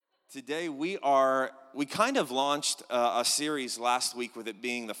Today we kind of launched a series last week with it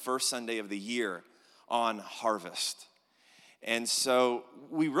being the first Sunday of the year on harvest. And so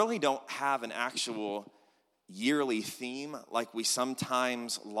we really don't have an actual yearly theme like we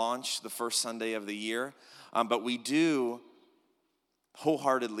sometimes launch the first Sunday of the year. But we do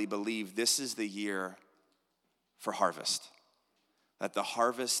wholeheartedly believe this is the year for harvest, that the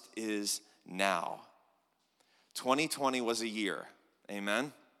harvest is now. 2020 was a year,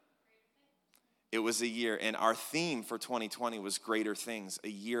 amen? It was a year, and our theme for 2020 was greater things, a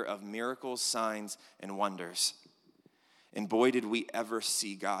year of miracles, signs, and wonders. And boy, did we ever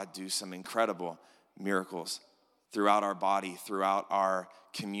see God do some incredible miracles throughout our body, throughout our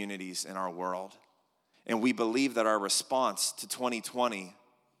communities, in our world. And we believe that our response to 2020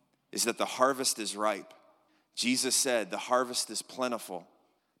 is that the harvest is ripe. Jesus said, the harvest is plentiful,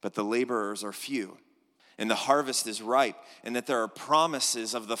 but the laborers are few. And the harvest is ripe, and that there are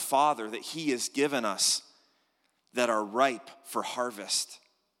promises of the Father that He has given us that are ripe for harvest.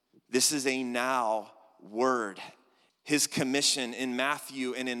 This is a now word. His commission in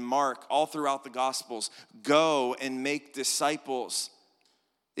Matthew and in Mark, all throughout the Gospels, go and make disciples.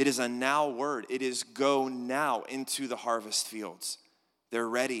 It is a now word. It is go now into the harvest fields. They're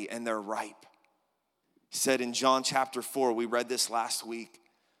ready and they're ripe. He said in John chapter 4, we read this last week,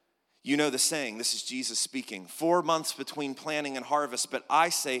 you know the saying, this is Jesus speaking, 4 months between planting and harvest, but I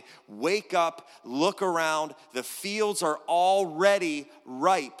say, wake up, look around, the fields are already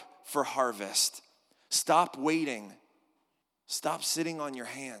ripe for harvest. Stop waiting. Stop sitting on your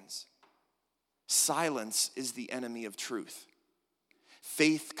hands. Silence is the enemy of truth.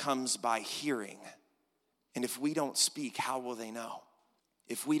 Faith comes by hearing. And if we don't speak, how will they know?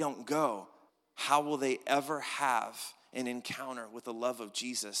 If we don't go, how will they ever have an encounter with the love of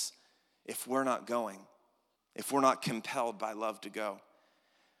Jesus if we're not going, if we're not compelled by love to go?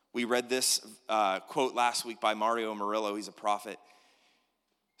 We read this quote last week by Mario Murillo. He's a prophet.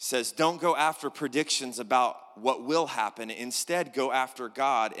 Says, don't go after predictions about what will happen. Instead, go after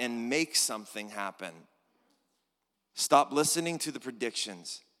God and make something happen. Stop listening to the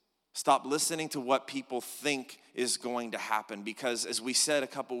predictions. Stop listening to what people think is going to happen. Because as we said a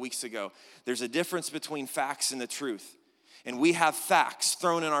couple weeks ago, there's a difference between facts and the truth. And we have facts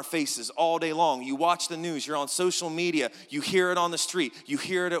thrown in our faces all day long. You watch the news, you're on social media, you hear it on the street, you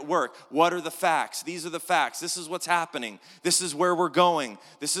hear it at work. What are the facts? These are the facts. This is what's happening. This is where we're going.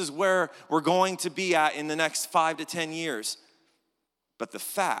 This is where we're going to be at in the next 5 to 10 years. But the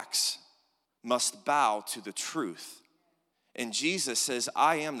facts must bow to the truth. And Jesus says,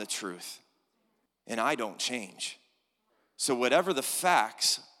 I am the truth, and I don't change. So whatever the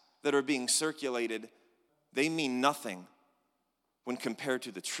facts that are being circulated, they mean nothing when compared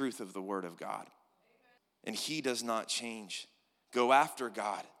to the truth of the Word of God. And He does not change. Go after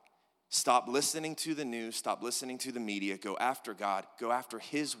God. Stop listening to the news. Stop listening to the media. Go after God. Go after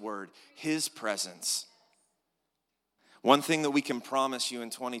His Word, His presence. One thing that we can promise you in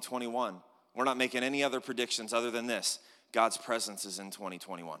 2021, we're not making any other predictions other than this. God's presence is in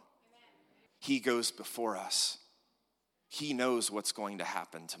 2021. He goes before us. He knows what's going to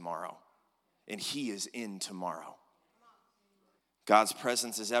happen tomorrow. And He is in tomorrow. God's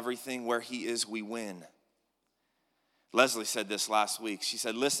presence is everything. Where He is, we win. Leslie said this last week. She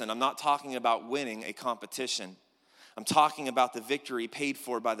said, listen, I'm not talking about winning a competition. I'm talking about the victory paid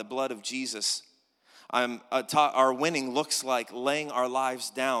for by the blood of Jesus. Our winning looks like laying our lives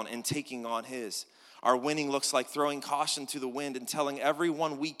down and taking on His. Our winning looks like throwing caution to the wind and telling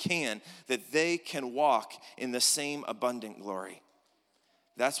everyone we can that they can walk in the same abundant glory.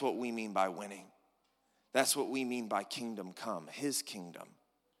 That's what we mean by winning. That's what we mean by kingdom come, His kingdom.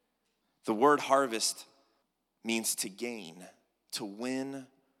 The word harvest means to gain, to win,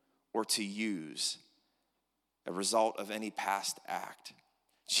 or to use, a result of any past act.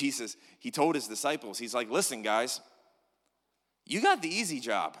 Jesus, He told His disciples, He's like, listen, guys, you got the easy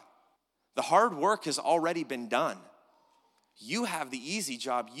job. The hard work has already been done. You have the easy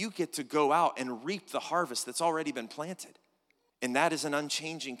job. You get to go out and reap the harvest that's already been planted. And that is an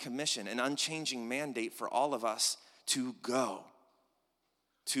unchanging commission, an unchanging mandate for all of us to go,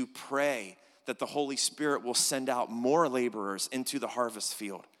 to pray that the Holy Spirit will send out more laborers into the harvest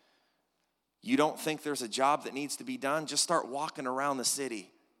field. You don't think there's a job that needs to be done? Just start walking around the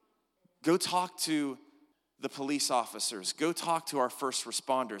city. Go talk to the police officers. Go talk to our first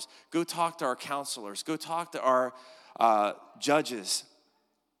responders. Go talk to our counselors. Go talk to our judges.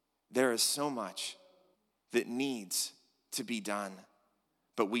 There is so much that needs to be done,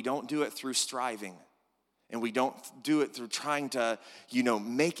 but we don't do it through striving, and we don't do it through trying to,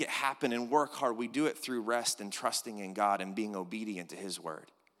 make it happen and work hard. We do it through rest and trusting in God and being obedient to His word.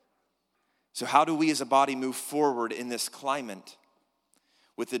 So how do we as a body move forward in this climate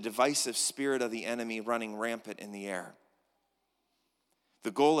with the divisive spirit of the enemy running rampant in the air?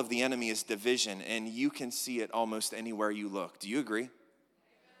 The goal of the enemy is division, and you can see it almost anywhere you look. Do you agree?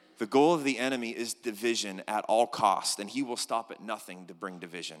 The goal of the enemy is division at all costs, and he will stop at nothing to bring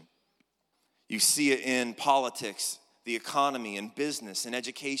division. You see it in politics, the economy, in business, in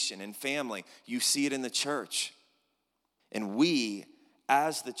education, in family. You see it in the church. And we,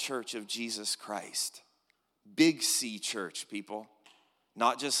 as the church of Jesus Christ, big C church, people,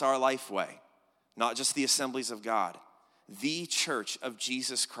 not just our Lifeway, not just the Assemblies of God, the church of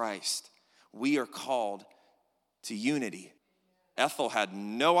Jesus Christ, we are called to unity. Ethel had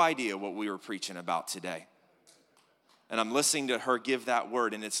no idea what we were preaching about today. And I'm listening to her give that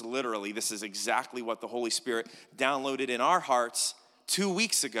word, and it's literally, this is exactly what the Holy Spirit downloaded in our hearts 2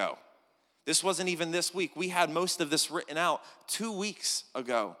 weeks ago. This wasn't even this week. We had most of this written out 2 weeks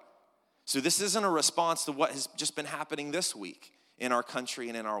ago. So this isn't a response to what has just been happening this week in our country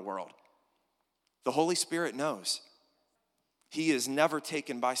and in our world. The Holy Spirit knows. He is never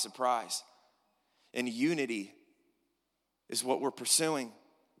taken by surprise. And unity is what we're pursuing.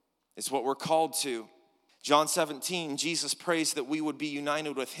 It's what we're called to. John 17, Jesus prays that we would be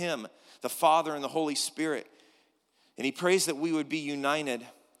united with him, the Father and the Holy Spirit. And he prays that we would be united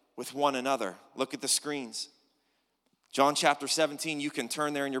with one another. Look at the screens. John chapter 17, you can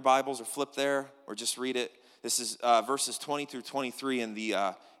turn there in your Bibles or flip there or just read it. This is verses 20 through 23 in the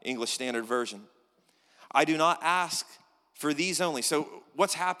English Standard Version. I do not ask for these only. So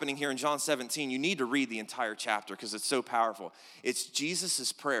what's happening here in John 17, you need to read the entire chapter because it's so powerful. It's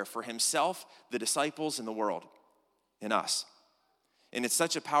Jesus' prayer for himself, the disciples, and the world, and us. And it's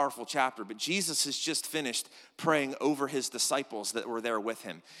such a powerful chapter, but Jesus has just finished praying over his disciples that were there with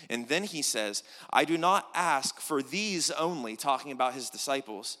him. And then he says, I do not ask for these only, talking about his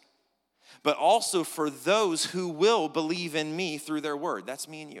disciples, but also for those who will believe in me through their word. That's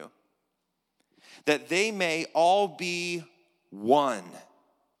me and you. That they may all be one,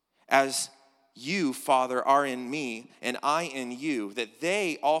 as you, Father, are in me, and I in you, that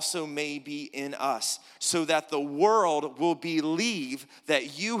they also may be in us, so that the world will believe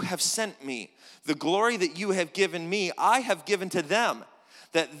that you have sent me. The glory that you have given me, I have given to them,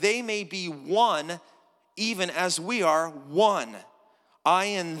 that they may be one, even as we are one. I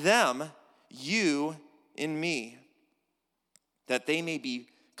in them, you in me, that they may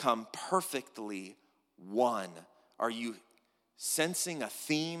become perfectly one. Are you sensing a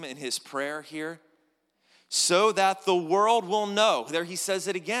theme in his prayer here? So that the world will know, there he says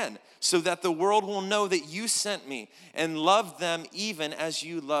it again, so that the world will know that you sent me and loved them even as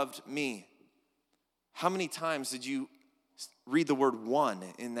you loved me. How many times did you read the word one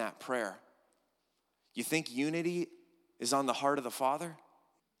in that prayer? You think unity is on the heart of the Father?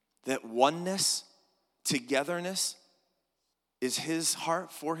 That oneness, togetherness is his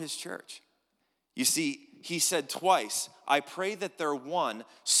heart for his church. You see, he said twice, I pray that they're one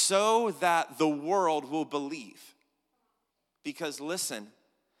so that the world will believe. Because listen,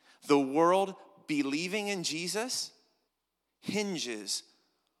 the world believing in Jesus hinges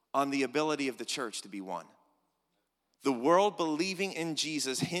on the ability of the church to be one. The world believing in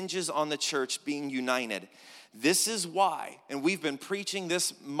Jesus hinges on the church being united. This is why, and we've been preaching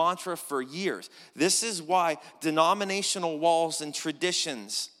this mantra for years, this is why denominational walls and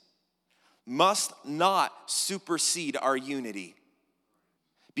traditions must not supersede our unity.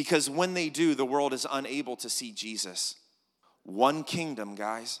 Because when they do, the world is unable to see Jesus. One kingdom,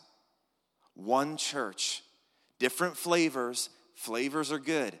 guys. One church. Different flavors. Flavors are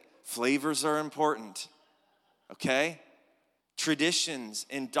good. Flavors are important. Okay? Traditions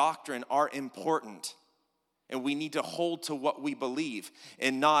and doctrine are important. And we need to hold to what we believe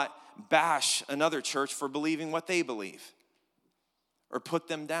and not bash another church for believing what they believe or put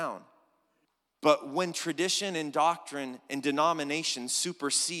them down. But when tradition and doctrine and denomination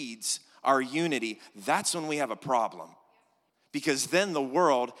supersedes our unity, that's when we have a problem. Because then the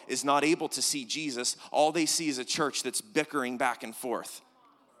world is not able to see Jesus. All they see is a church that's bickering back and forth.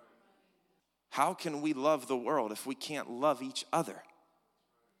 How can we love the world if we can't love each other?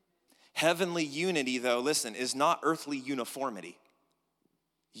 Heavenly unity, though, listen, is not earthly uniformity.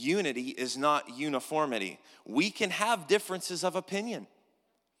 Unity is not uniformity. We can have differences of opinion.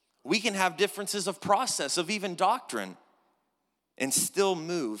 We can have differences of process, of even doctrine, and still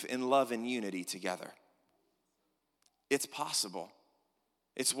move in love and unity together. It's possible.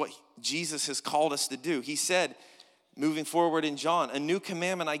 It's what Jesus has called us to do. He said, moving forward in John, a new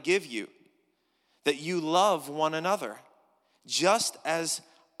commandment I give you, that you love one another. Just as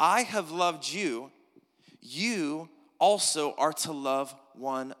I have loved you, you also are to love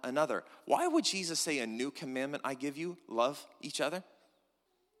one another. Why would Jesus say, a new commandment I give you, love each other?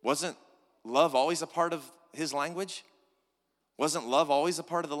 Wasn't love always a part of his language? Wasn't love always a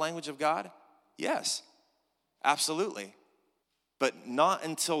part of the language of God? Yes, absolutely. But not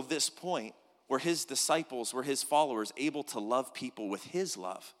until this point were his disciples, were his followers able to love people with his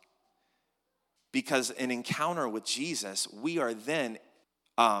love. Because in encounter with Jesus, we are then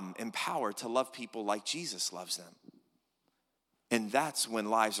empowered to love people like Jesus loves them. And that's when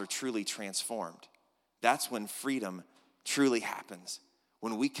lives are truly transformed. That's when freedom truly happens.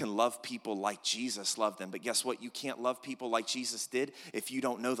 When we can love people like Jesus loved them. But guess what? You can't love people like Jesus did if you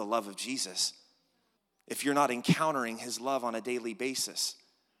don't know the love of Jesus. If you're not encountering his love on a daily basis.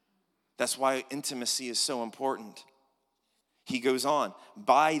 That's why intimacy is so important. He goes on,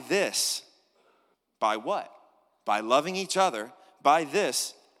 by this, by what? By loving each other. By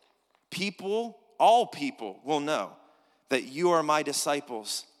this, all people will know that you are my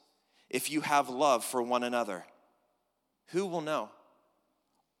disciples if you have love for one another. Who will know?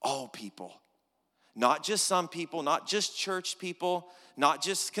 All people. Not just some people, not just church people, not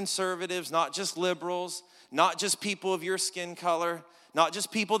just conservatives, not just liberals, not just people of your skin color, not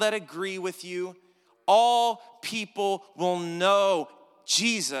just people that agree with you. All people will know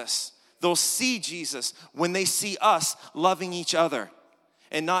Jesus. They'll see Jesus when they see us loving each other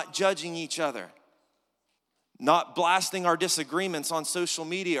and not judging each other. Not blasting our disagreements on social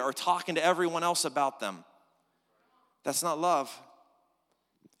media or talking to everyone else about them. That's not love.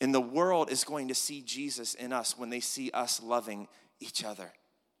 And the world is going to see Jesus in us when they see us loving each other.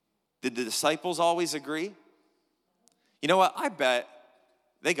 Did the disciples always agree? You know what? I bet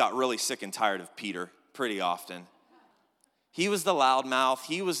they got really sick and tired of Peter pretty often. He was the loudmouth.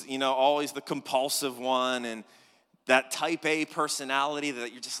 He was, always the compulsive one and that type A personality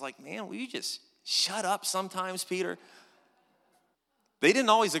that you're just like, man, will you just shut up sometimes, Peter? They didn't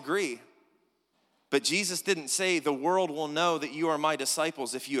always agree. But Jesus didn't say the world will know that you are my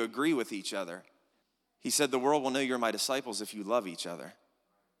disciples if you agree with each other. He said the world will know you're my disciples if you love each other.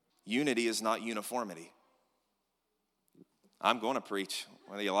 Unity is not uniformity. I'm going to preach,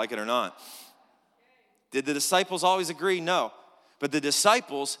 whether you like it or not. Did the disciples always agree? No. But the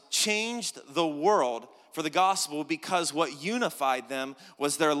disciples changed the world for the gospel because what unified them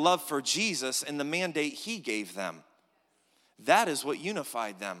was their love for Jesus and the mandate he gave them. That is what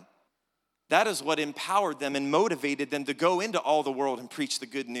unified them. That is what empowered them and motivated them to go into all the world and preach the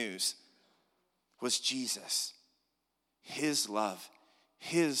good news, was Jesus, his love,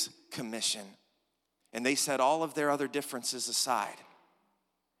 his commission. And they set all of their other differences aside,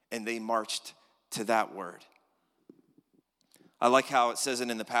 and they marched to that word. I like how it says it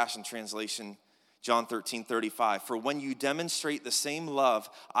in the Passion Translation, John 13:35. For when you demonstrate the same love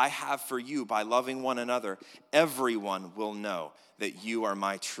I have for you by loving one another, everyone will know that you are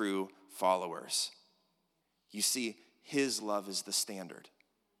my true followers. You see, his love is the standard.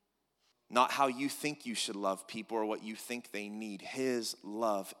 Not how you think you should love people or what you think they need. His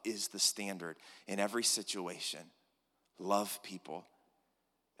love is the standard in every situation. Love people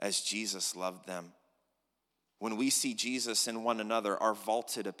as Jesus loved them. When we see Jesus in one another, our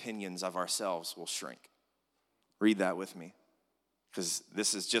vaulted opinions of ourselves will shrink. Read that with me, because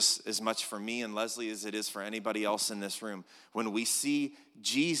this is just as much for me and Leslie as it is for anybody else in this room. When we see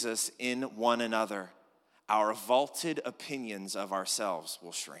Jesus in one another, our vaulted opinions of ourselves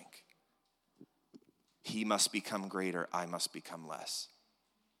will shrink. He must become greater, I must become less.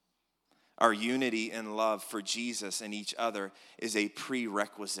 Our unity and love for Jesus and each other is a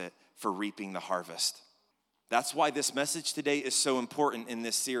prerequisite for reaping the harvest. That's why this message today is so important in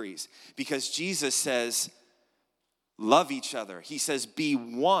this series, because Jesus says, love each other. He says, be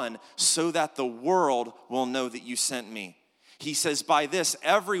one so that the world will know that you sent me. He says, by this,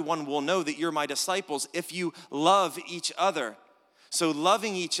 everyone will know that you're my disciples if you love each other. So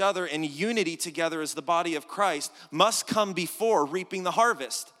loving each other in unity together as the body of Christ must come before reaping the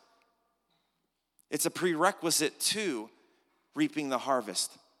harvest. It's a prerequisite to reaping the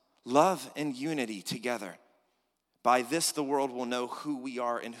harvest. Love and unity together. By this, the world will know who we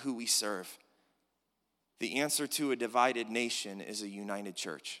are and who we serve. The answer to a divided nation is a united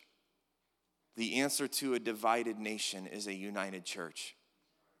church. The answer to a divided nation is a united church.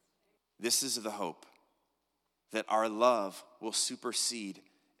 This is the hope, that our love will supersede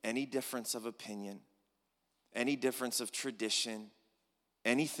any difference of opinion, any difference of tradition,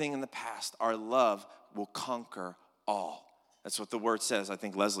 anything in the past. Our love will conquer all. That's what the word says. I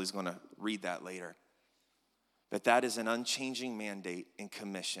think Leslie's going to read that later. But that is an unchanging mandate and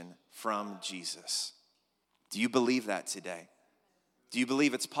commission from Jesus. Do you believe that today? Do you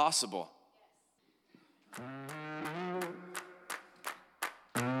believe it's possible?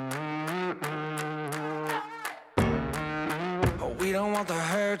 don't want the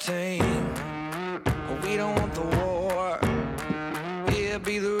hurting, we don't want the war. It'll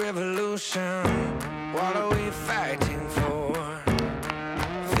be the revolution. What are we fighting for?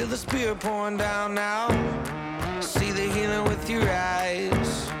 Feel the Spirit pouring down now. See the healing with your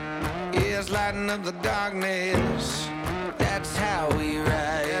eyes. It's lighting up the darkness. That's how we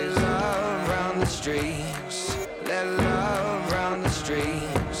rise. Let love round the streets. Let love round the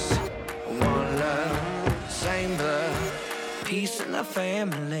streets. One love, same blood, peace in the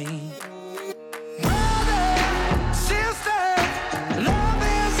family. Brother, sister, love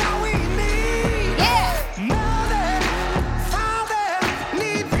is all we need. Yeah. Mother, father,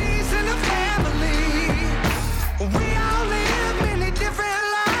 need peace in the family. We all live many different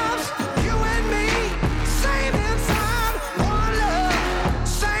lives. You and me, same inside. One love,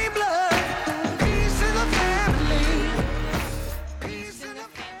 same blood, peace in the family. Peace in the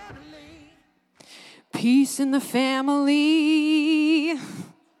family. Peace in the family.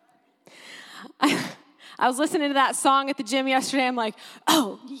 I was listening to that song at the gym yesterday. I'm like,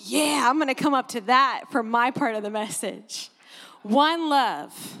 oh, yeah, I'm going to come up to that for my part of the message. One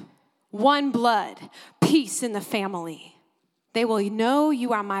love, one blood, peace in the family. They will know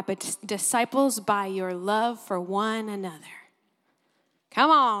you are my disciples by your love for one another. Come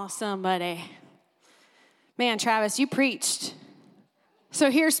on, somebody. Man, Travis, you preached.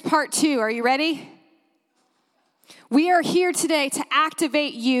 So here's part 2. Are you ready? We are here today to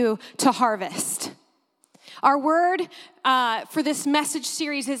activate you to harvest. Our word for this message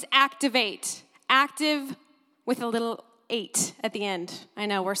series is activate. Active with a little 8 at the end. I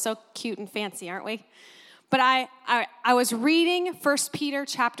know, we're so cute and fancy, aren't we? But I was reading 1 Peter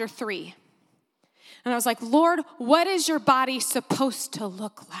chapter 3. And I was like, Lord, what is your body supposed to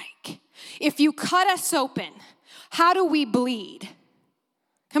look like? If you cut us open, how do we bleed?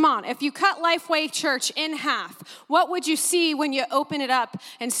 Come on, if you cut Lifeway Church in half, what would you see when you open it up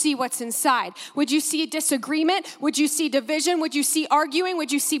and see what's inside? Would you see disagreement? Would you see division? Would you see arguing? Would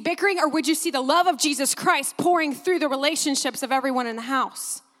you see bickering? Or would you see the love of Jesus Christ pouring through the relationships of everyone in the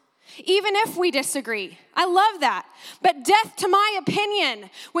house? Even if we disagree. I love that. But death to my opinion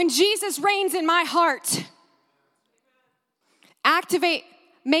when Jesus reigns in my heart. Activate.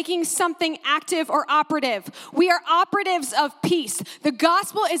 Making something active or operative. We are operatives of peace. The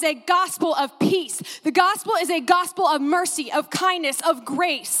gospel is a gospel of peace. The gospel is a gospel of mercy, of kindness, of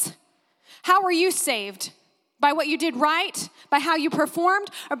grace. How are you saved? By what you did right? By how you performed?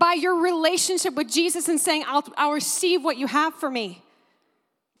 Or by your relationship with Jesus and saying, I'll receive what you have for me?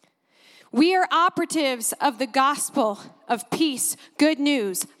 We are operatives of the gospel of peace, good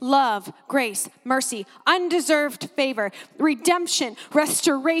news, love, grace, mercy, undeserved favor, redemption,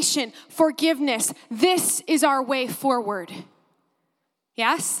 restoration, forgiveness. This is our way forward.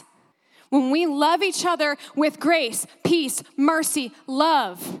 Yes? When we love each other with grace, peace, mercy,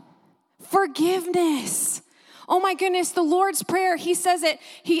 love, forgiveness. Oh my goodness, the Lord's Prayer, he says it,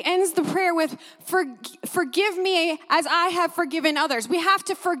 he ends the prayer with, forgive me as I have forgiven others. We have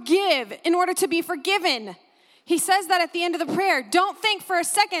to forgive in order to be forgiven. He says that at the end of the prayer. Don't think for a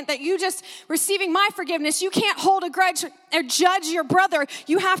second that you just receiving my forgiveness, you can't hold a grudge or judge your brother.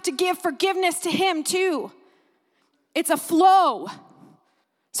 You have to give forgiveness to him too. It's a flow.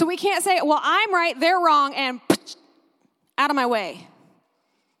 So we can't say, well, I'm right, they're wrong, and out of my way.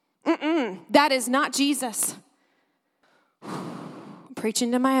 That is not Jesus. I'm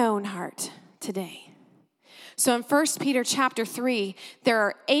preaching to my own heart today. So in 1 Peter chapter 3, there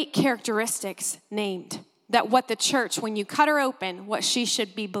are 8 characteristics named that what the church, when you cut her open, what she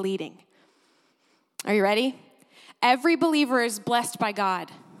should be bleeding. Are you ready? Every believer is blessed by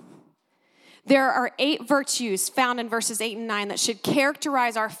God. There are 8 virtues found in verses 8 and 9 that should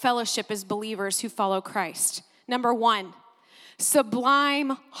characterize our fellowship as believers who follow Christ. Number 1,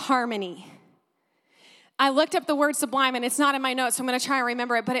 sublime harmony. I looked up the word sublime, and it's not in my notes, so I'm going to try and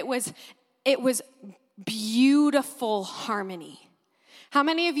remember it, but it was beautiful harmony. How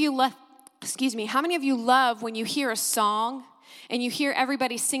many of you love when you hear a song and you hear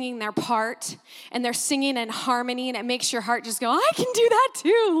everybody singing their part, and they're singing in harmony, and it makes your heart just go, I can do that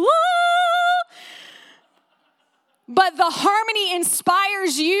too. Ah! But the harmony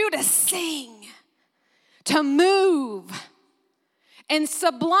inspires you to sing, to move. And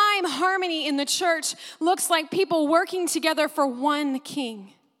sublime harmony in the church looks like people working together for one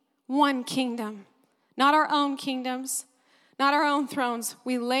king, one kingdom. Not our own kingdoms, not our own thrones.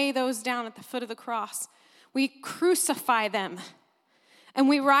 We lay those down at the foot of the cross. We crucify them. And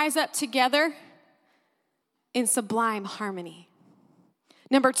we rise up together in sublime harmony.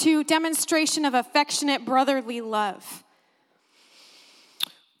 Number 2, demonstration of affectionate brotherly love.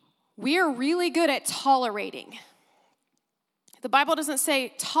 We are really good at tolerating. The Bible doesn't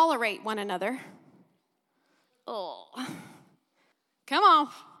say tolerate one another. Oh, come on.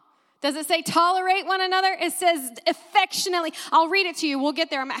 Does it say tolerate one another? It says affectionately. I'll read it to you. We'll get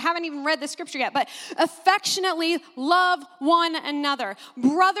there. I haven't even read the scripture yet. But affectionately love one another.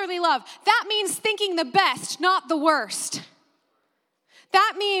 Brotherly love. That means thinking the best, not the worst.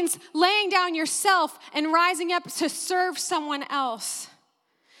 That means laying down yourself and rising up to serve someone else.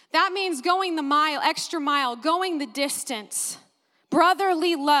 That means going the mile, extra mile, going the distance.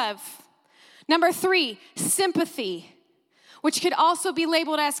 Brotherly love. Number 3, sympathy, which could also be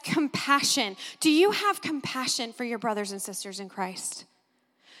labeled as compassion. Do you have compassion for your brothers and sisters in Christ?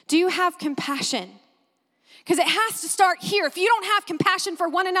 Do you have compassion? Because it has to start here. If you don't have compassion for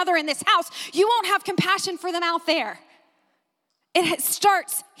one another in this house, you won't have compassion for them out there. It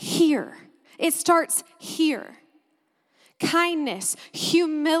starts here. It starts here. Kindness,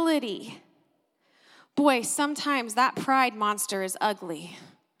 humility. Boy, sometimes that pride monster is ugly.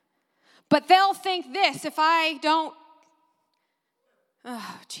 But they'll think this, if I don't,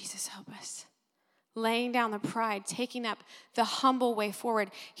 oh, Jesus help us. Laying down the pride, taking up the humble way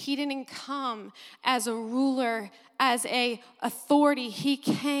forward. He didn't come as a ruler, as a authority. He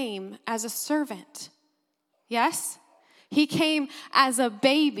came as a servant. Yes? He came as a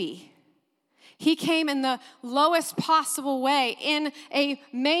baby. He came in the lowest possible way, in a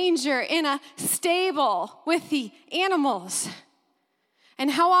manger, in a stable with the animals. And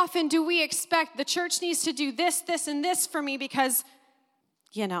how often do we expect the church needs to do this, this, and this for me because,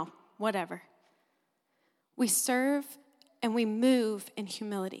 whatever. We serve and we move in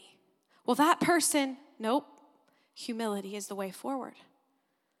humility. Well, that person, nope. Humility is the way forward.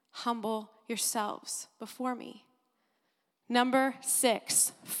 Humble yourselves before me. Number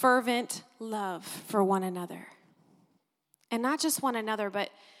 6, fervent love for one another. And not just one another, but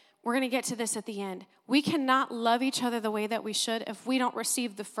we're going to get to this at the end. We cannot love each other the way that we should if we don't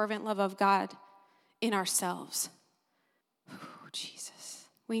receive the fervent love of God in ourselves. Oh, Jesus.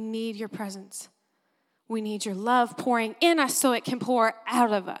 We need your presence. We need your love pouring in us so it can pour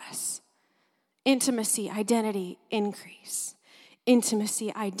out of us. Intimacy, identity, increase.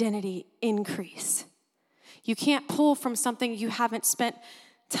 Intimacy, identity, increase. You can't pull from something you haven't spent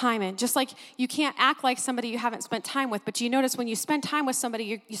time in. Just like you can't act like somebody you haven't spent time with. But you notice when you spend time with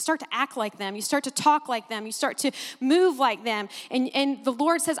somebody, you start to act like them. You start to talk like them. You start to move like them. And the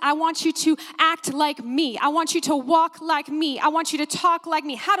Lord says, I want you to act like me. I want you to walk like me. I want you to talk like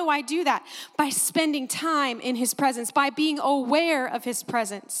me. How do I do that? By spending time in his presence. By being aware of his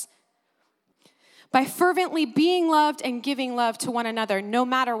presence. By fervently being loved and giving love to one another, no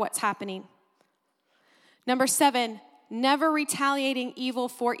matter what's happening. Number 7, never retaliating evil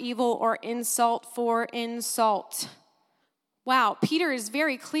for evil or insult for insult. Wow, Peter is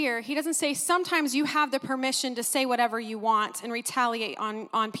very clear. He doesn't say sometimes you have the permission to say whatever you want and retaliate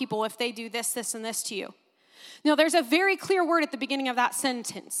on people if they do this, this, and this to you. No, there's a very clear word at the beginning of that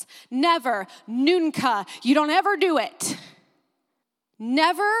sentence. Never, nunca, you don't ever do it.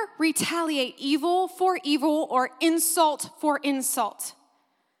 Never retaliate evil for evil or insult for insult.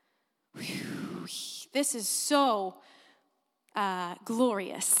 Whew. This is so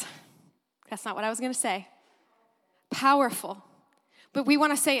glorious. That's not what I was going to say. Powerful. But we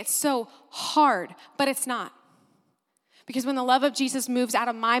want to say it's so hard, but it's not. Because when the love of Jesus moves out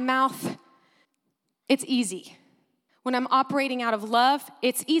of my mouth, it's easy. When I'm operating out of love,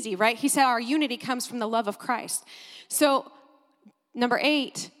 it's easy, right? He said our unity comes from the love of Christ. So, number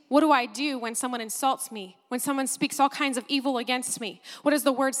 8, what do I do when someone insults me? When someone speaks all kinds of evil against me? What does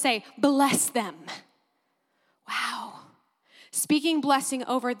the word say? Bless them. Wow. Speaking blessing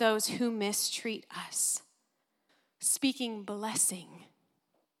over those who mistreat us. Speaking blessing.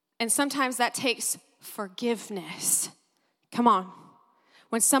 And sometimes that takes forgiveness. Come on.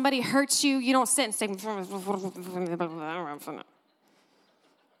 When somebody hurts you, you don't sit and say,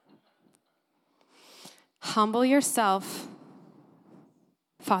 humble yourself.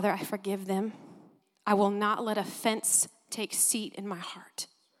 Father, I forgive them. I will not let offense take seat in my heart.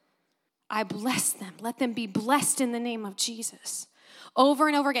 I bless them. Let them be blessed in the name of Jesus. Over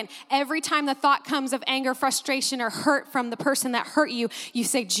and over again, every time the thought comes of anger, frustration, or hurt from the person that hurt you, you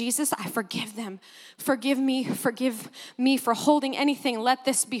say, Jesus, I forgive them. Forgive me for holding anything. Let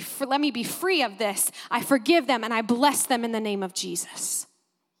me be free of this. I forgive them and I bless them in the name of Jesus.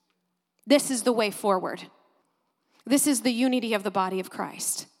 This is the way forward. This is the unity of the body of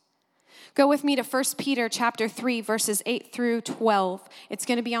Christ. Go with me to 1 Peter chapter 3, verses 8 through 12. It's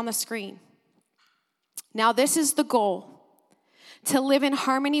going to be on the screen. Now this is the goal, to live in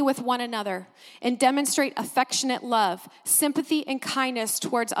harmony with one another and demonstrate affectionate love, sympathy, and kindness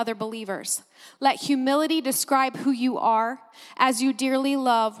towards other believers. Let humility describe who you are as you dearly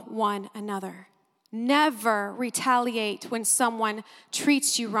love one another. Never retaliate when someone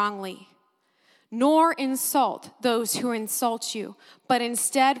treats you wrongly, nor insult those who insult you, but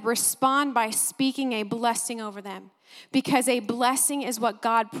instead respond by speaking a blessing over them, because a blessing is what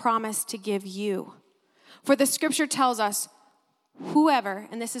God promised to give you. For the scripture tells us, whoever,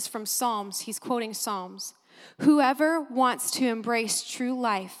 and this is from Psalms, he's quoting Psalms, whoever wants to embrace true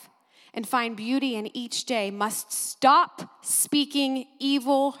life and find beauty in each day must stop speaking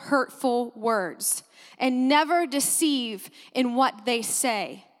evil, hurtful words and never deceive in what they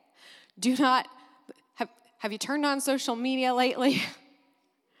say. Do not, have you turned on social media lately?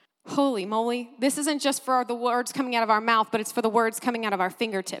 Holy moly. This isn't just for the words coming out of our mouth, but it's for the words coming out of our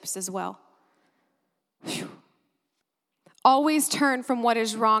fingertips as well. Whew. Always turn from what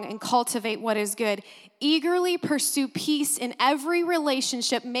is wrong and cultivate what is good. Eagerly pursue peace in every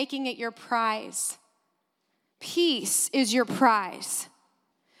relationship, making it your prize. Peace is your prize.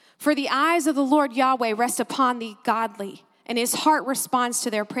 For the eyes of the Lord Yahweh rest upon the godly, and his heart responds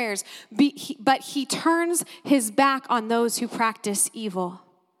to their prayers. But he turns his back on those who practice evil.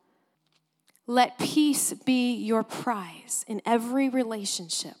 Let peace be your prize in every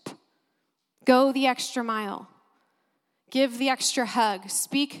relationship. Go the extra mile. Give the extra hug.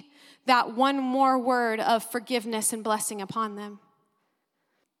 Speak that one more word of forgiveness and blessing upon them.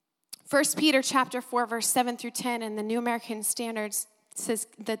 1 Peter chapter 4, verse 7 through 10 in the New American Standards says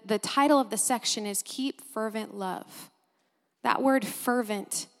that the title of the section is Keep Fervent Love. That word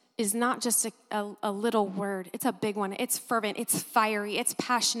fervent is not just a little word. It's a big one. It's fervent. It's fiery. It's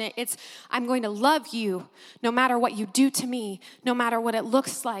passionate. It's, I'm going to love you no matter what you do to me, no matter what it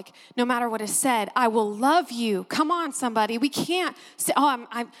looks like, no matter what is said. I will love you. Come on, somebody. We can't say, oh,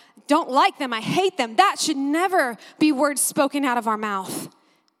 I don't like them. I hate them. That should never be words spoken out of our mouth.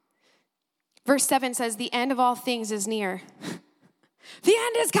 Verse 7 says, the end of all things is near. The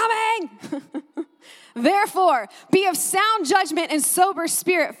end is coming. Therefore, be of sound judgment and sober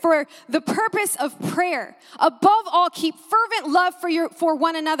spirit for the purpose of prayer. Above all, keep fervent love for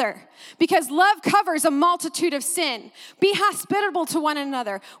one another, because love covers a multitude of sin. Be hospitable to one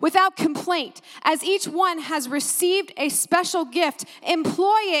another without complaint. As each one has received a special gift,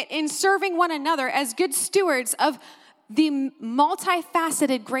 employ it in serving one another as good stewards of the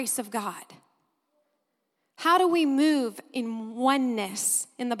multifaceted grace of God. How do we move in oneness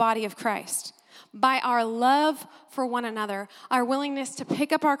in the body of Christ? By our love for one another, our willingness to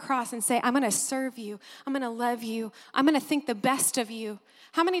pick up our cross and say, I'm going to serve you. I'm going to love you. I'm going to think the best of you.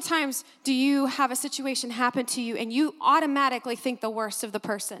 How many times do you have a situation happen to you and you automatically think the worst of the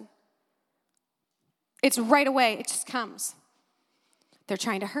person? It's right away. It just comes. They're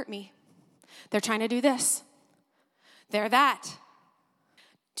trying to hurt me. They're trying to do this. They're that.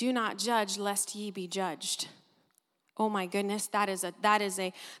 Do not judge lest ye be judged. Oh my goodness, that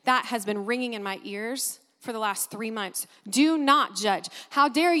has been ringing in my ears for the last 3 months. Do not judge. How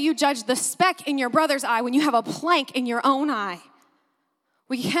dare you judge the speck in your brother's eye when you have a plank in your own eye?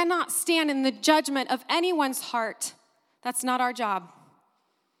 We cannot stand in the judgment of anyone's heart. That's not our job.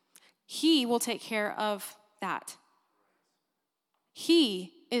 He will take care of that.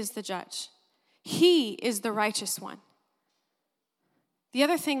 He is the judge. He is the righteous one. The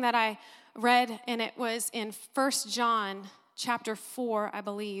other thing that I read, and it was in 1 John chapter 4, I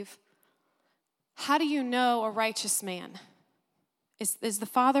believe. How do you know a righteous man? Is the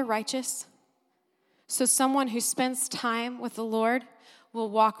Father righteous? So someone who spends time with the Lord will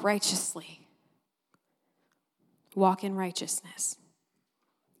walk righteously. Walk in righteousness.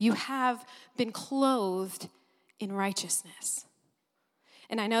 You have been clothed in righteousness.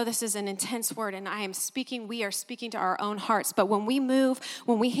 And I know this is an intense word, and we are speaking to our own hearts. But when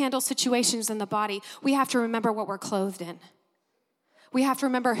we handle situations in the body, we have to remember what we're clothed in. We have to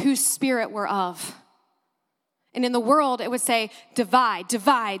remember whose spirit we're of. And in the world, it would say, divide,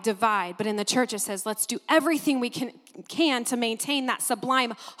 divide, divide. But in the church, it says, let's do everything we can to maintain that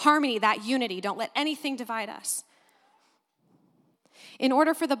sublime harmony, that unity. Don't let anything divide us. In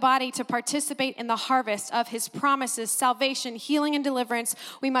order for the body to participate in the harvest of his promises, salvation, healing, and deliverance,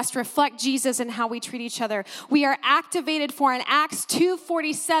 we must reflect Jesus in how we treat each other. We are activated for an Acts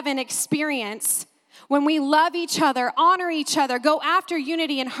 2:47 experience when we love each other, honor each other, go after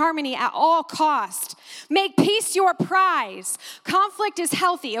unity and harmony at all cost. Make peace your prize. Conflict is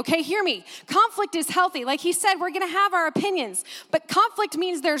healthy, okay? Hear me. Conflict is healthy. Like he said, we're going to have our opinions, but conflict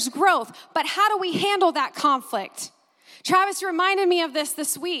means there's growth. But how do we handle that conflict? Travis reminded me of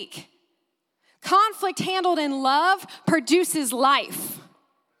this week. Conflict handled in love produces life.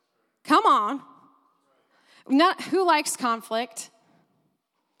 Come on. Who likes conflict?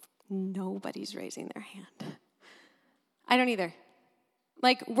 Nobody's raising their hand. I don't either.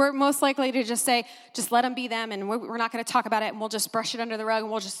 Like, we're most likely to just say, just let them be them, and we're not going to talk about it, and we'll just brush it under the rug,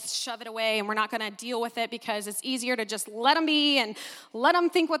 and we'll just shove it away, and we're not going to deal with it because it's easier to just let them be and let them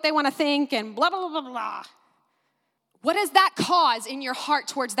think what they want to think and blah, blah, blah, blah, blah. What does that cause in your heart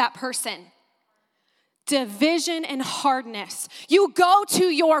towards that person? Division and hardness. You go to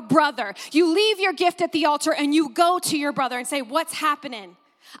your brother. You leave your gift at the altar, and you go to your brother and say, what's happening?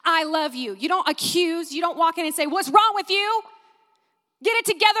 I love you. You don't accuse. You don't walk in and say, what's wrong with you? Get it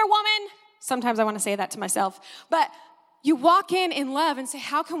together, woman. Sometimes I want to say that to myself. But you walk in love and say,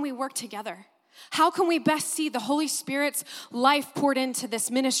 how can we work together? How can we best see the Holy Spirit's life poured into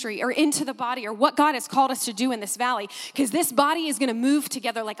this ministry or into the body or what God has called us to do in this valley? Because this body is going to move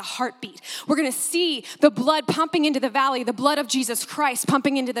together like a heartbeat. We're going to see the blood pumping into the valley, the blood of Jesus Christ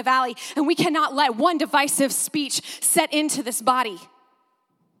pumping into the valley, and we cannot let one divisive speech set into this body.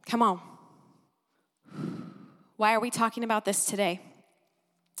 Come on. Why are we talking about this today?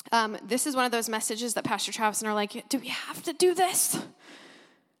 This is one of those messages that Pastor Travis and I are like, do we have to do this?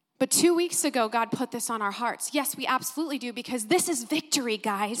 But 2 weeks ago, God put this on our hearts. Yes, we absolutely do, because this is victory,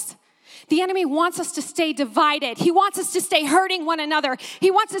 guys. The enemy wants us to stay divided. He wants us to stay hurting one another.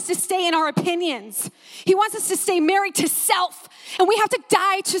 He wants us to stay in our opinions. He wants us to stay married to self, and we have to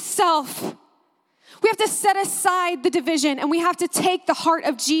die to self. We have to set aside the division, and we have to take the heart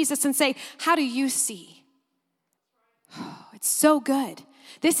of Jesus and say, how do you see? Oh, it's so good.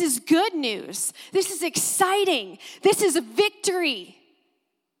 This is good news. This is exciting. This is a victory.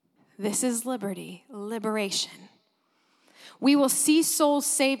 This is liberty, liberation. We will see souls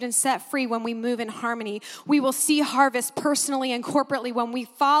saved and set free when we move in harmony. We will see harvest personally and corporately when we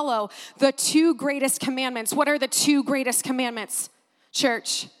follow the two greatest commandments. What are the two greatest commandments,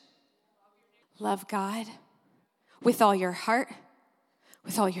 church? Love God with all your heart,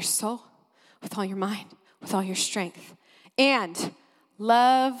 with all your soul, with all your mind, with all your strength. And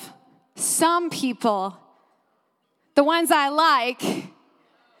love some people, the ones I like,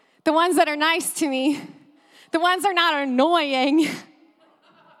 the ones that are nice to me, the ones that are not annoying.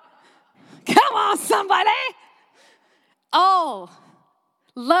 Come on, somebody. Oh,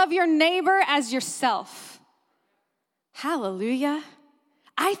 love your neighbor as yourself. Hallelujah.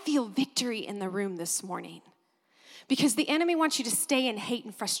 I feel victory in the room this morning. Because the enemy wants you to stay in hate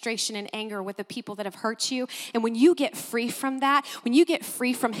and frustration and anger with the people that have hurt you. And when you get free from that, when you get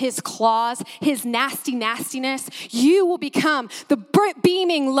free from his claws, his nastiness, you will become the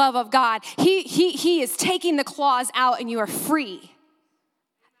beaming love of God. He is taking the claws out and you are free.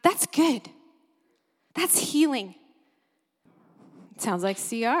 That's good. That's healing. It sounds like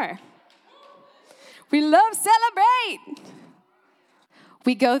CR. We love celebrate.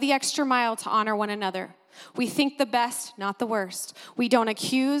 We go the extra mile to honor one another. We think the best, not the worst. We don't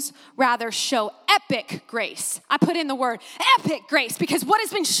accuse, rather show epic grace. I put in the word epic grace because what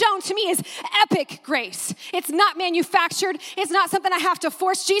has been shown to me is epic grace. It's not manufactured. It's not something I have to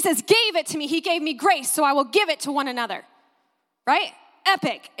force. Jesus gave it to me. He gave me grace, so I will give it to one another. Right?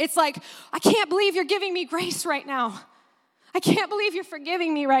 Epic. It's like, I can't believe you're giving me grace right now. I can't believe you're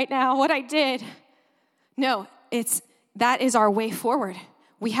forgiving me right now, what I did. No, that is our way forward.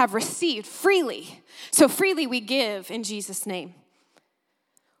 We have received freely. So freely we give in Jesus' name.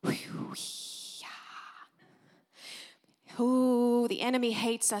 Oh, the enemy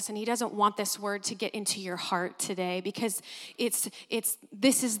hates us, and he doesn't want this word to get into your heart today because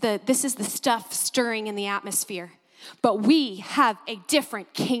this is the stuff stirring in the atmosphere. But we have a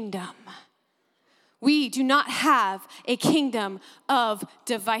different kingdom. We do not have a kingdom of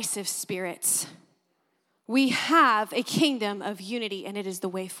divisive spirits. We have a kingdom of unity, and it is the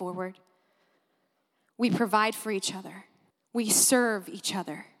way forward. We provide for each other. We serve each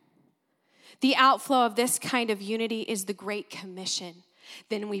other. The outflow of this kind of unity is the Great Commission.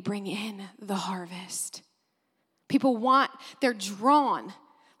 Then we bring in the harvest. People they're drawn.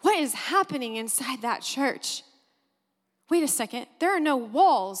 What is happening inside that church? Wait a second, there are no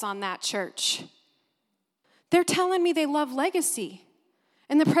walls on that church. They're telling me they love Legacy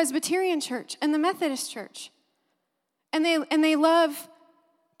and the Presbyterian church and the Methodist church. And they love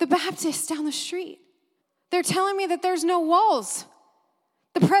the Baptist down the street. They're telling me that there's no walls.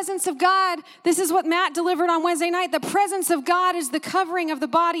 The presence of God, this is what Matt delivered on Wednesday night. The presence of God is the covering of the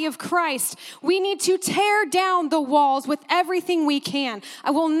body of Christ. We need to tear down the walls with everything we can.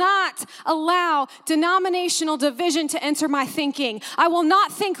 I will not allow denominational division to enter my thinking. I will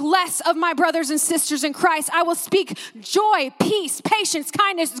not think less of my brothers and sisters in Christ. I will speak joy, peace, patience,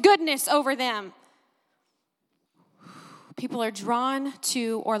 kindness, goodness over them. People are drawn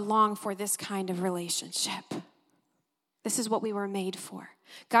to or long for this kind of relationship. This is what we were made for.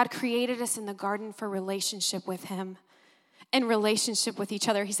 God created us in the garden for relationship with him and relationship with each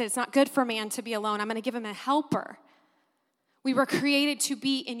other. He said, it's not good for man to be alone. I'm going to give him a helper. We were created to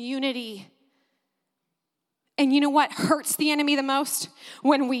be in unity. And you know what hurts the enemy the most?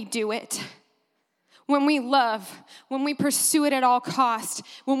 When we do it. When we love, when we pursue it at all cost,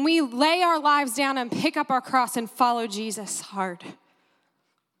 when we lay our lives down and pick up our cross and follow Jesus hard.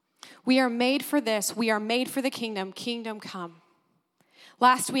 We are made for this. We are made for the kingdom. Kingdom come.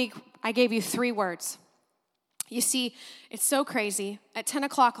 Last week, I gave you 3 words. You see, it's so crazy. At 10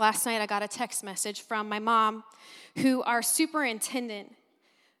 o'clock last night, I got a text message from my mom, who our superintendent,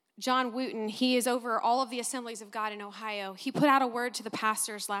 John Wooten, he is over all of the Assemblies of God in Ohio. He put out a word to the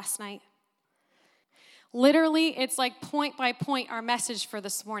pastors last night. Literally, it's like point by point our message for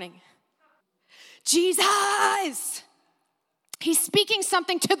this morning. Jesus! He's speaking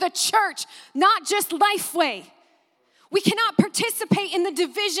something to the church, not just Lifeway. We cannot participate in the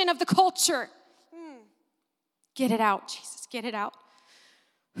division of the culture. Get it out, Jesus, get it out.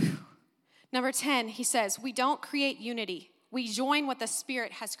 Number 10, he says, we don't create unity. We join what the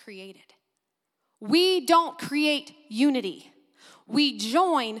Spirit has created. We don't create unity. We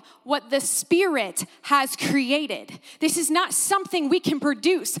join what the Spirit has created. This is not something we can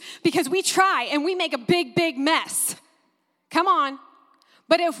produce because we try and we make a big, big mess. Come on.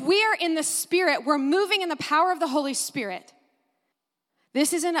 But if we're in the Spirit, we're moving in the power of the Holy Spirit.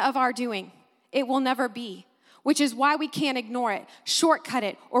 This isn't of our doing. It will never be, which is why we can't ignore it, shortcut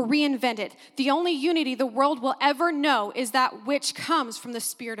it, or reinvent it. The only unity the world will ever know is that which comes from the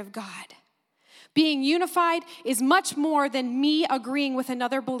Spirit of God. Being unified is much more than me agreeing with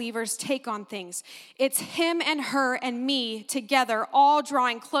another believer's take on things. It's him and her and me together, all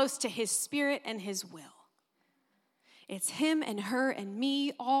drawing close to his Spirit and his will. It's him and her and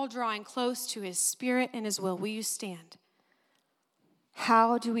me all drawing close to his Spirit and his will. Will you stand?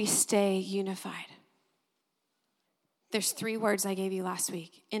 How do we stay unified? There's 3 words I gave you last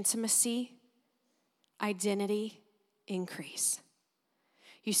week. Intimacy, identity, increase.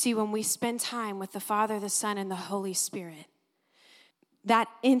 You see, when we spend time with the Father, the Son, and the Holy Spirit, that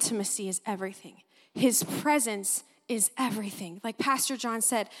intimacy is everything. His presence is everything. Like Pastor John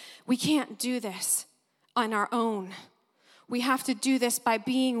said, we can't do this on our own. We have to do this by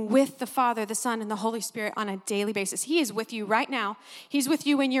being with the Father, the Son, and the Holy Spirit on a daily basis. He is with you right now. He's with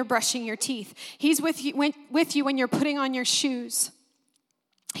you when you're brushing your teeth. He's with you when you're putting on your shoes.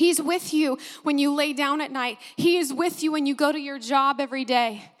 He's with you when you lay down at night. He is with you when you go to your job every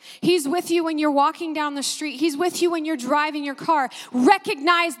day. He's with you when you're walking down the street. He's with you when you're driving your car.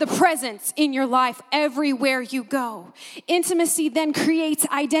 Recognize the presence in your life everywhere you go. Intimacy then creates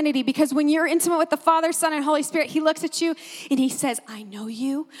identity, because when you're intimate with the Father, Son, and Holy Spirit, he looks at you and he says, I know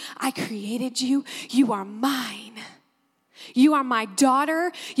you. I created you. You are mine. You are my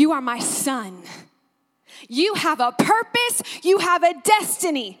daughter. You are my son. You have a purpose. You have a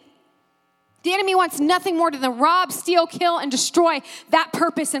destiny. The enemy wants nothing more than to rob, steal, kill, and destroy that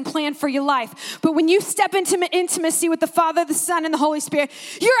purpose and plan for your life. But when you step into intimacy with the Father, the Son, and the Holy Spirit,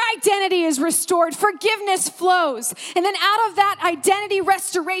 your identity is restored. Forgiveness flows. And then out of that identity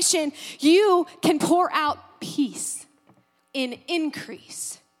restoration, you can pour out peace in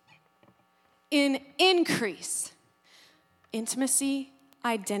increase. In increase. Intimacy,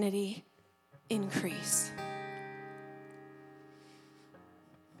 identity, increase.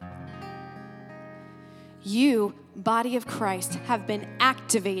 You, body of Christ, have been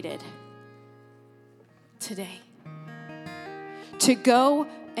activated today to go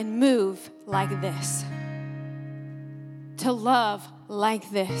and move like this, to love like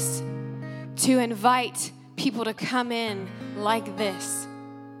this, to invite people to come in like this.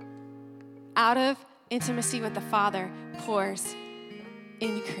 Out of intimacy with the Father pours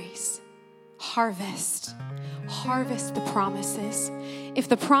increase. Harvest the promises. If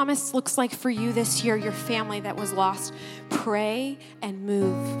the promise looks like for you this year, your family that was lost, pray and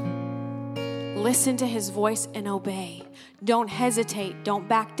move. Listen to his voice and obey. Don't hesitate. Don't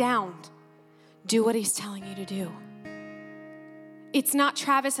back down. Do what he's telling you to do. It's not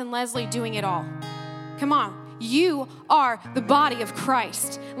Travis and Leslie doing it all. Come on. You are the body of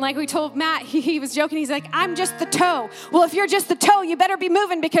Christ. And like we told Matt, he was joking. He's like, I'm just the toe. Well, if you're just the toe, you better be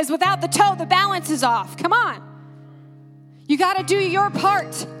moving, because without the toe, the balance is off. Come on. You got to do your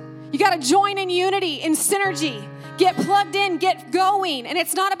part. You got to join in unity, in synergy. Get plugged in, get going. And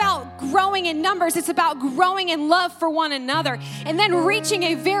it's not about growing in numbers. It's about growing in love for one another. And then reaching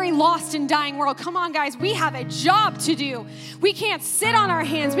a very lost and dying world. Come on, guys. We have a job to do. We can't sit on our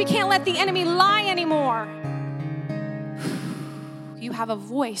hands. We can't let the enemy lie anymore. you have a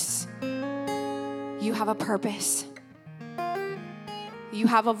voice, you have a purpose. You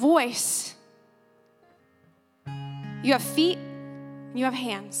have a voice. You have feet, you have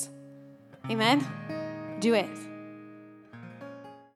hands. Amen? Do it.